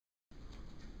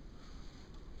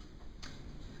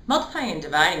Multiplying and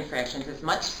dividing fractions is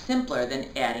much simpler than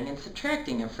adding and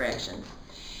subtracting of fractions.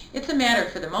 It's a matter,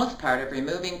 for the most part, of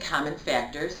removing common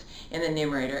factors in the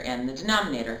numerator and the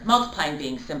denominator, multiplying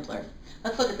being simpler.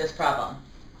 Let's look at this problem.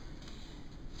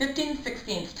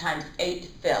 15/16 times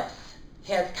 8/5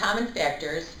 has common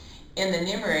factors in the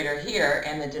numerator here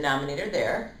and the denominator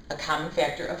there, a common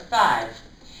factor of 5.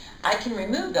 I can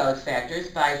remove those factors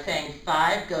by saying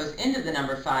 5 goes into the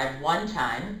number 5 one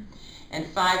time, and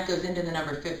 5 goes into the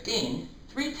number 15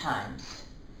 3 times.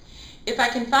 If I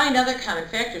can find other common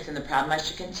factors in the problem, I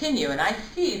should continue, and I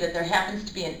see that there happens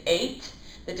to be an 8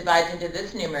 that divides into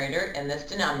this numerator and this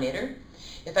denominator.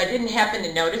 If I didn't happen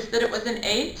to notice that it was an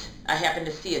 8, I happen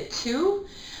to see a 2,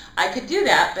 I could do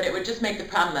that, but it would just make the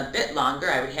problem a bit longer.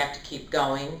 I would have to keep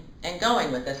going and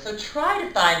going with this. So try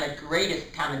to find the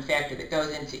greatest common factor that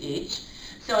goes into each.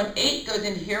 So an 8 goes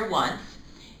into here once,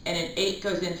 and an 8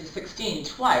 goes into 16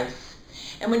 twice.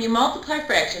 And when you multiply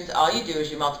fractions, all you do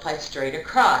is you multiply straight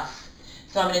across.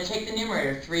 So I'm going to take the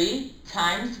numerator 3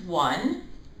 times 1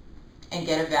 and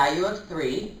get a value of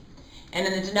 3. And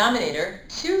in the denominator,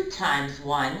 2 times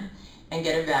 1 and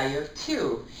get a value of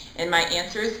 2. And my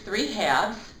answer is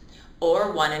 3/2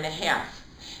 or 1 1/2.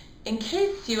 In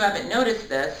case you haven't noticed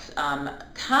this,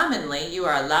 commonly you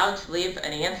are allowed to leave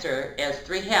an answer as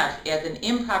 3/2 as an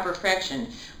improper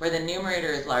fraction where the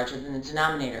numerator is larger than the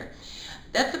denominator.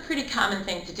 That's a pretty common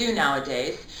thing to do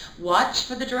nowadays. Watch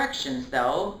for the directions,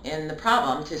 though, in the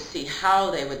problem to see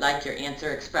how they would like your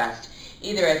answer expressed,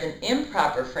 either as an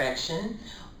improper fraction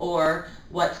or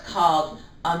what's called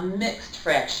a mixed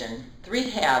fraction.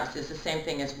 3/2 is the same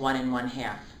thing as 1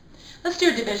 1/2. Let's do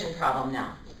a division problem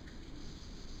now.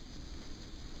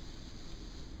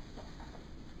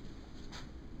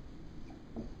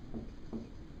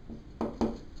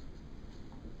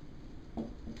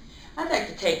 I'd like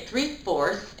to take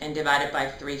 3/4 and divide it by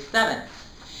 3/7.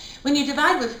 When you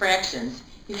divide with fractions,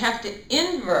 you have to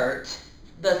invert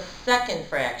the second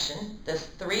fraction, this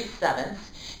 3/7.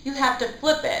 You have to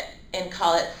flip it and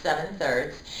call it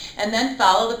 7/3, and then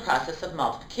follow the process of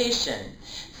multiplication.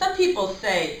 Some people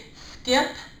say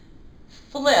skip,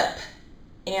 flip,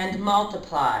 and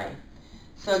multiply.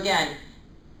 So again,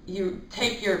 you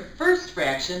take your first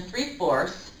fraction,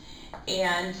 3/4,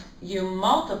 and you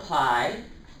multiply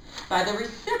by the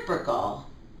reciprocal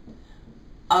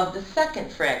of the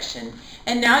second fraction.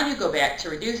 And now you go back to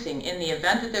reducing in the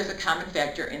event that there's a common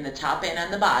factor in the top and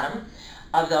on the bottom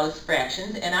of those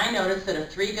fractions. And I notice that a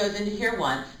 3 goes into here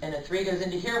once and a 3 goes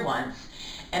into here once.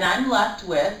 And I'm left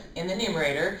with, in the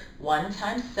numerator, 1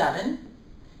 times 7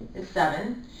 is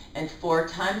 7, and 4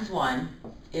 times 1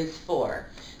 is 4.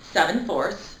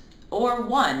 7/4 or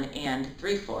 1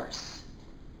 3/4.